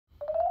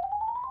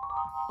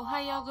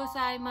Ohayo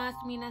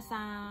gozaimasu,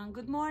 minasan.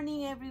 Good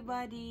morning,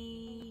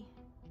 everybody.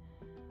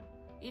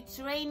 It's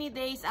rainy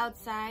days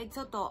outside.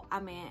 Soto,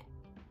 ame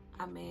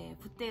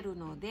futteru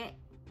node.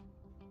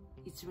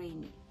 It's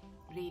raining.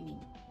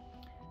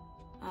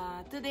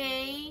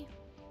 Today,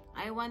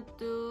 I want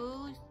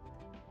to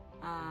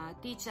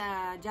teach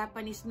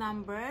Japanese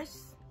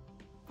numbers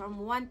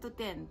from 1 to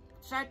 10.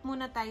 Start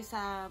muna tayo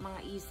sa mga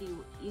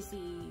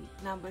easy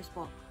numbers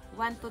po.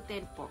 1 to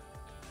 10 po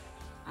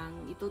ang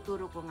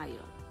ituturo ko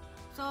ngayon.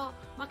 So,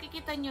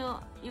 makikita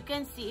nyo, if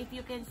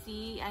you can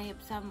see, I have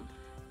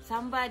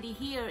somebody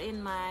here in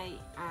my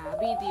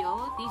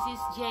video. This is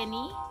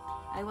Jenny.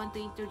 I want to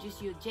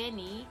introduce you,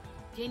 Jenny.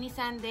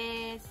 Jenny-san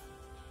desu.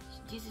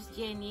 This is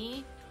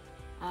Jenny.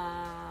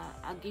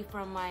 A gift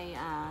from my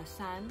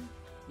son.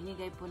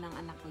 Binigay po ng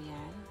anak ko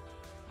yan.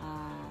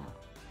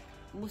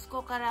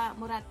 Musko kara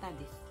murata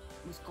desu.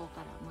 Musko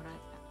kara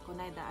murata.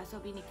 Konaida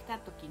asobi ni kita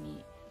toki ni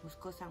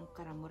musko san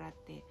kara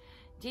muratte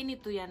Jenny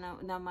という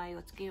名前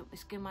をつけ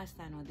まし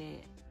たの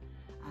で、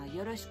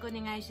よろしくお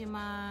願いし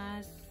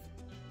ます。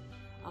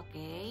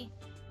Okay.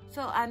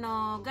 So,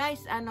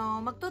 guys,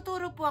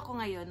 magtuturo po ako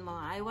ngayon mo.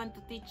 I want to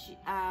teach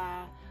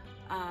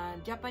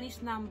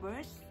Japanese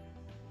numbers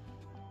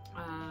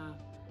 1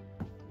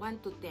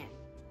 to 10.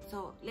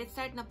 So, let's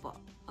start na po.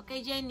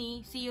 Okay,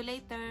 Jenny, see you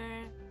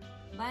later.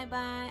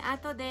 Bye-bye.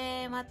 Ato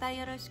de, mata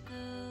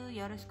yoroshiku.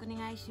 Yoroshiku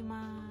onegai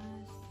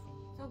shimasu.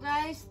 So,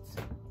 guys,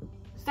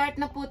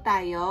 start na po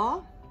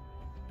tayo.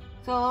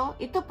 So,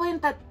 ito po yung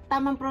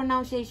tamang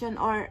pronunciation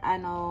or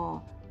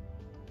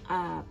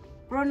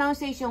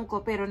pronunciation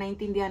ko, pero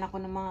naintindihan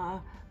ako ng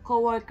mga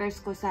co-workers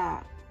ko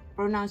sa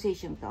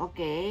pronunciation to.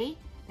 Okay?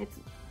 Let's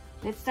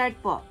start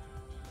po.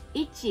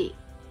 1 2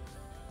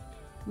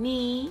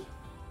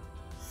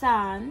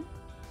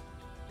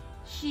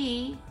 3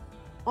 4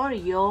 or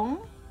 4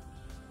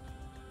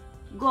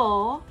 5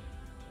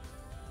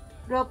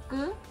 6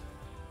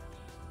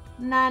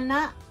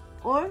 7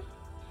 or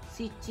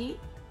 7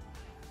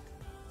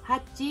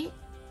 8 9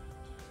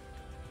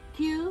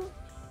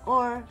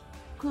 or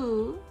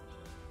 9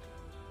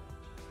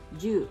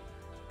 10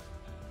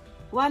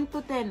 1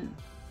 to 10.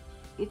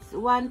 It's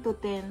 1 to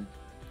 10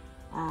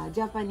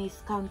 Japanese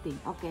counting.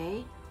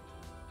 Okay,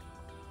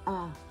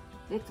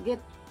 let's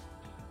get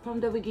from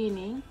the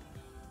beginning.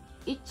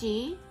 1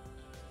 2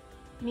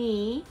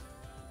 3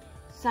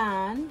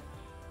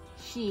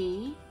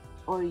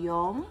 4 or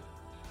 4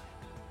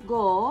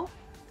 5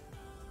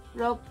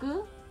 6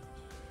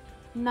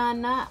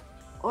 7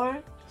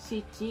 or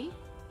 7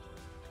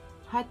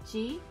 8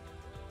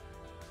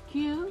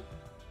 9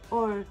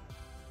 or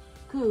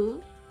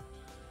 9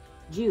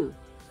 10.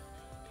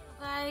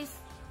 Guys,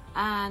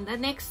 the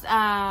next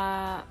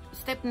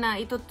step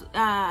na ito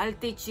I'll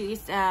teach you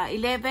is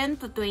 11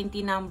 to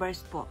 20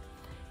 numbers po.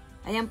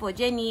 Ayan po,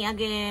 Jenny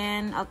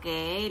again.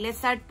 Okay, let's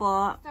start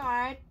po.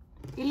 Start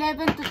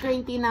 11 to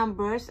 20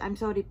 numbers. I'm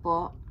sorry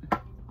po.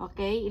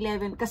 Okay,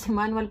 11 kasi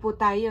manual po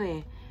tayo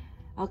eh.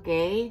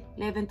 Okay,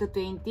 11 to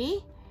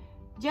 20.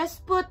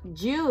 Just put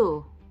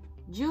ju.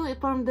 Ju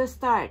from the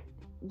start.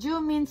 Ju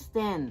means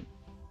 10.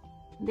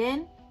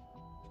 Then,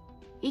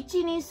 1,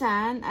 2,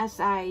 3 as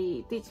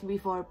I teach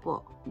before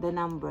po, the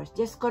numbers.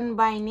 Just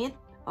combine it.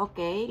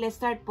 Okay, let's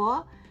start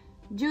po.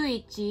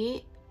 11,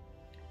 12,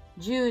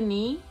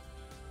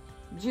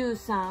 13, 14, 15,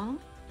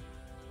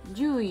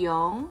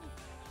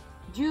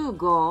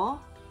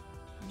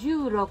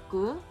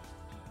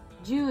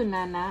 16, 17,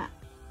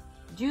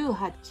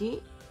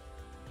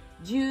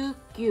 18,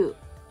 19.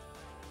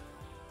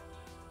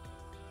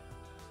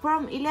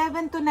 From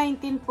 11 to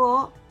 19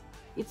 po,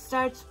 it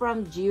starts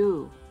from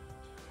ju.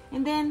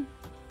 And then,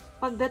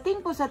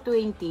 pagdating po sa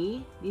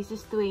 20, this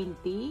is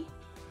 20.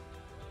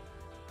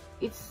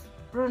 It's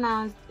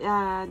pronounced,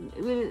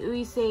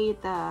 we say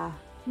it,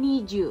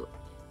 niju.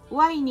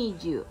 Why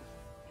niju?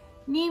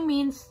 Ni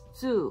means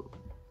 2.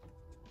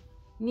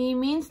 Ni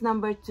means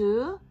number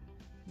 2.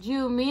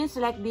 Ju means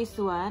like this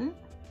one,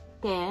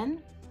 10.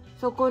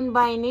 So,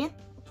 combine it.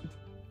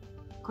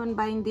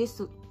 Combine this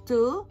 2.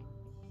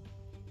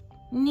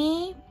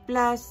 Ni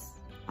plus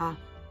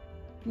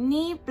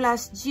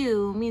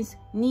ju means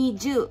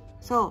niju.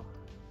 So,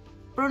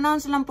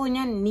 pronounce lang po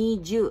niyan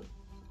niju.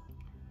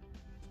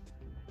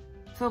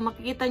 So,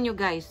 makikita nyo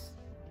guys.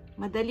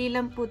 Madali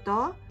lang po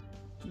to.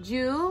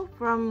 Ju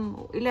from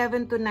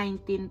 11 to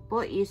 19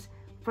 po is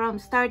from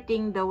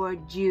starting the word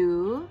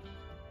ju.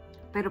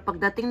 Pero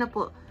pagdating na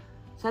po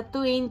sa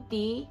 20,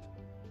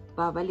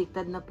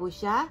 babaliktad na po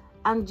siya.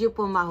 Ang ju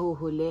po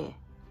mahuhuli.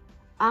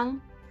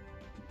 Ang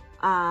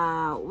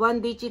 1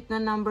 digit na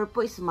number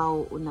po is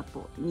mauuna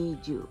po,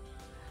 niju.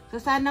 So,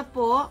 sana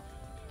po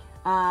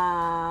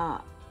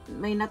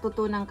may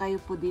natutunan kayo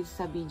po dito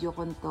sa video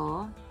ko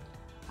to.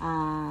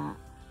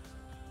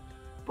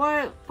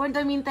 For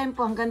the meantime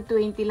po, hanggang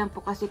 20 lang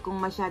po kasi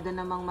kung masyado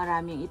namang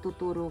marami ang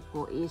ituturo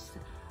ko is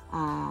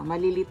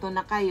malilito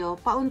na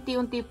kayo.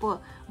 Paunti-unti po.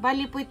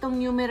 Bali po itong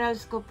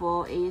numerals ko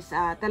po is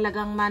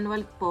talagang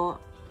manual po.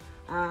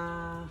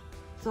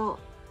 So,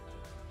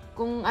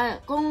 Kung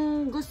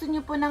gusto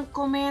niyo po ng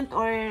comment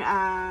or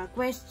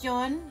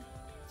question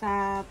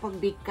sa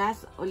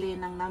pagbigkas uli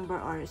ng number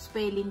or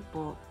spelling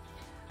po,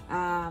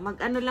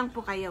 mag-ano lang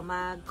po kayo,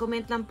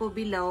 mag-comment lang po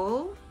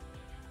below.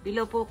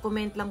 Below po,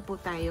 comment lang po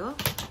tayo.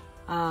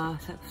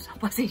 Sa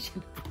position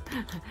po.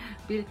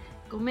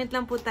 Comment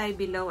lang po tayo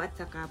below at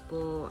saka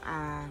po,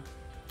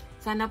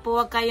 sana po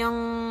wag kayong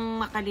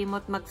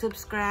makalimot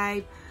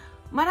mag-subscribe.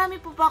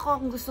 Marami po pa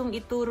akong gustong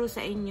ituro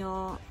sa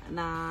inyo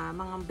na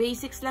mga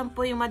basics lang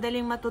po yung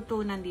madaling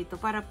matutunan dito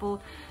para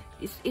po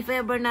if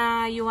ever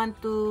na you want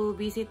to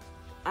visit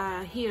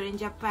here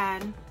in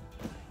Japan,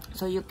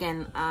 so you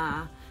can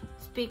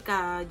speak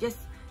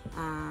just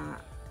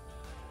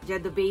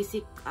the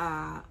basic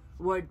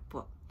word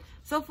po.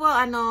 So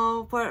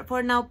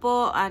for now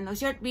po,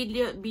 short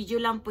video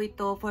lang po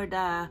ito for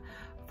the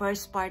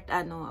first part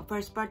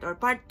or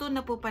part 2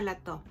 na po pala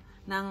to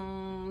ng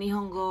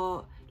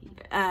Nihongo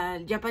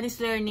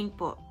Japanese learning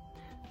po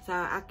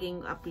sa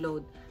aking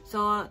upload.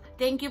 So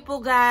thank you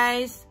po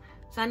guys.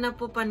 Sana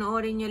po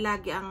panoorin nyo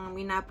lagi ang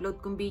mina-upload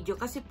kong video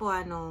kasi po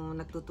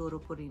nagtuturo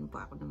po rin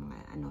po ako ng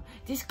mga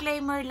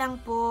disclaimer lang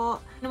po.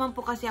 Naman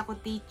po kasi ako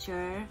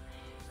teacher.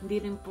 Hindi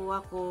rin po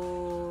ako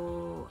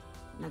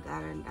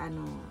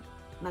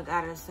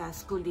nag-aral sa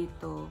school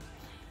dito.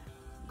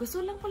 Gusto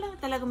lang po lang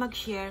talaga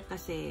mag-share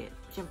kasi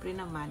syempre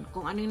naman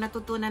kung ano yung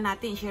natutunan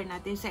natin, share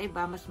natin sa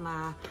iba, mas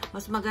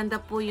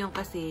maganda po yung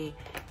kasi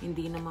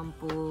hindi naman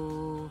po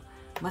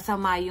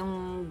masama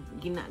yung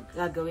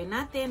gagawin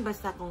natin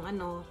basta kung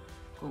ano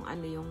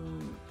yung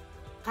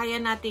kaya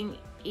nating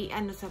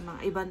sa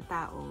mga ibang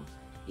tao,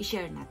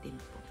 i-share natin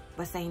po.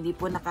 Basta hindi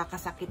po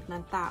nakakasakit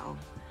ng tao,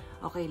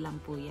 okay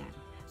lang po yan.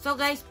 So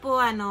guys po,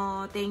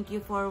 thank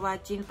you for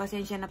watching.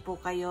 Pasensya na po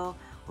kayo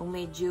kung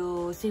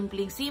medyo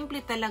simple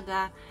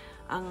talaga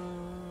ang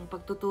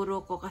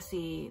pagtuturo ko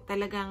kasi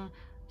talagang,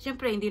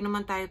 syempre hindi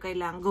naman tayo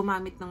kailangan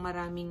gumamit ng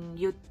maraming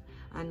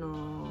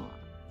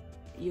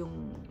yung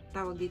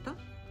tawag dito?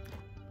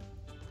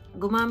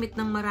 Gumamit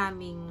ng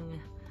maraming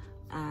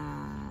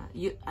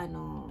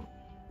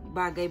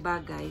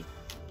bagay-bagay.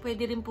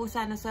 Pwede rin po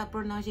sana sa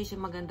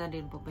pronunciation, maganda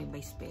rin po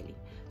by spelling.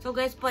 So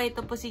guys po, ito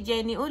po si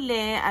Jenny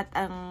uli at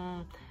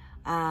ang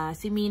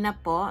si Mina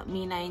po,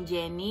 Mina and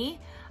Jenny.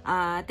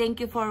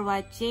 Thank you for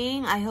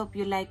watching. I hope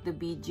you like the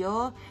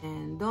video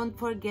and don't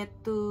forget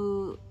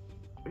to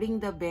ring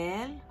the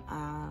bell,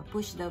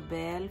 push the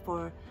bell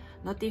for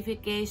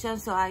notification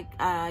so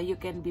you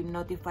can be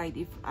notified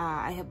if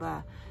I have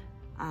a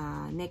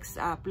next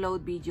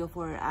upload video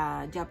for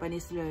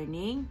Japanese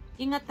learning.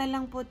 Ingat na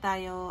lang po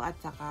tayo at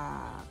saka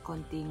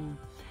konting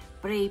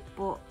pray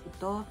po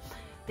ito.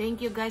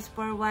 Thank you guys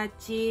for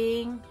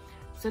watching.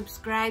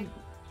 Subscribe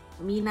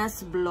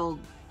Mina's Vlog.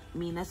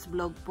 Mina's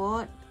Vlog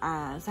po.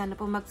 Sana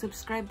po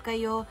mag-subscribe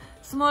kayo.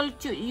 Small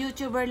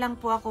YouTuber lang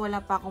po ako.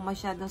 Wala pa akong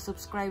masyadong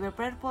subscriber.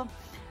 Pero po,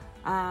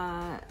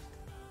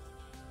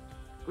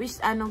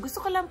 gusto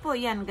ko lang po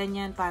yan.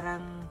 Ganyan,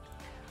 parang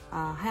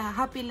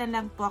happy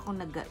lang po ako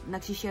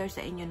nagsishare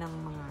sa inyo ng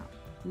mga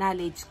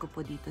knowledge ko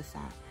po dito sa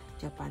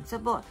Japan.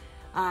 So po,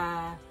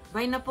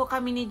 bye na po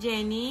kami ni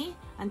Jenny.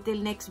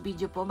 Until next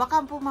video po. Baka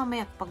po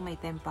mamaya pag may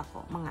time pa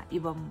ko, mga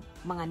ibang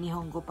mga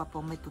Nihongo pa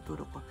po may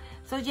tuturo ko.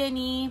 So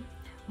Jenny,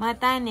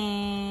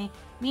 matane.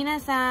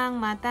 Minasang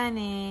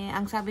matane.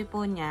 Ang sabi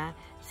po niya,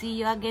 see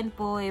you again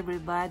po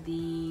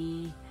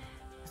everybody.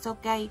 So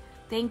okay,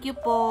 thank you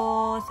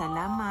po.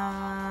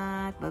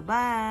 Salamat.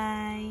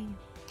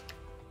 Bye-bye.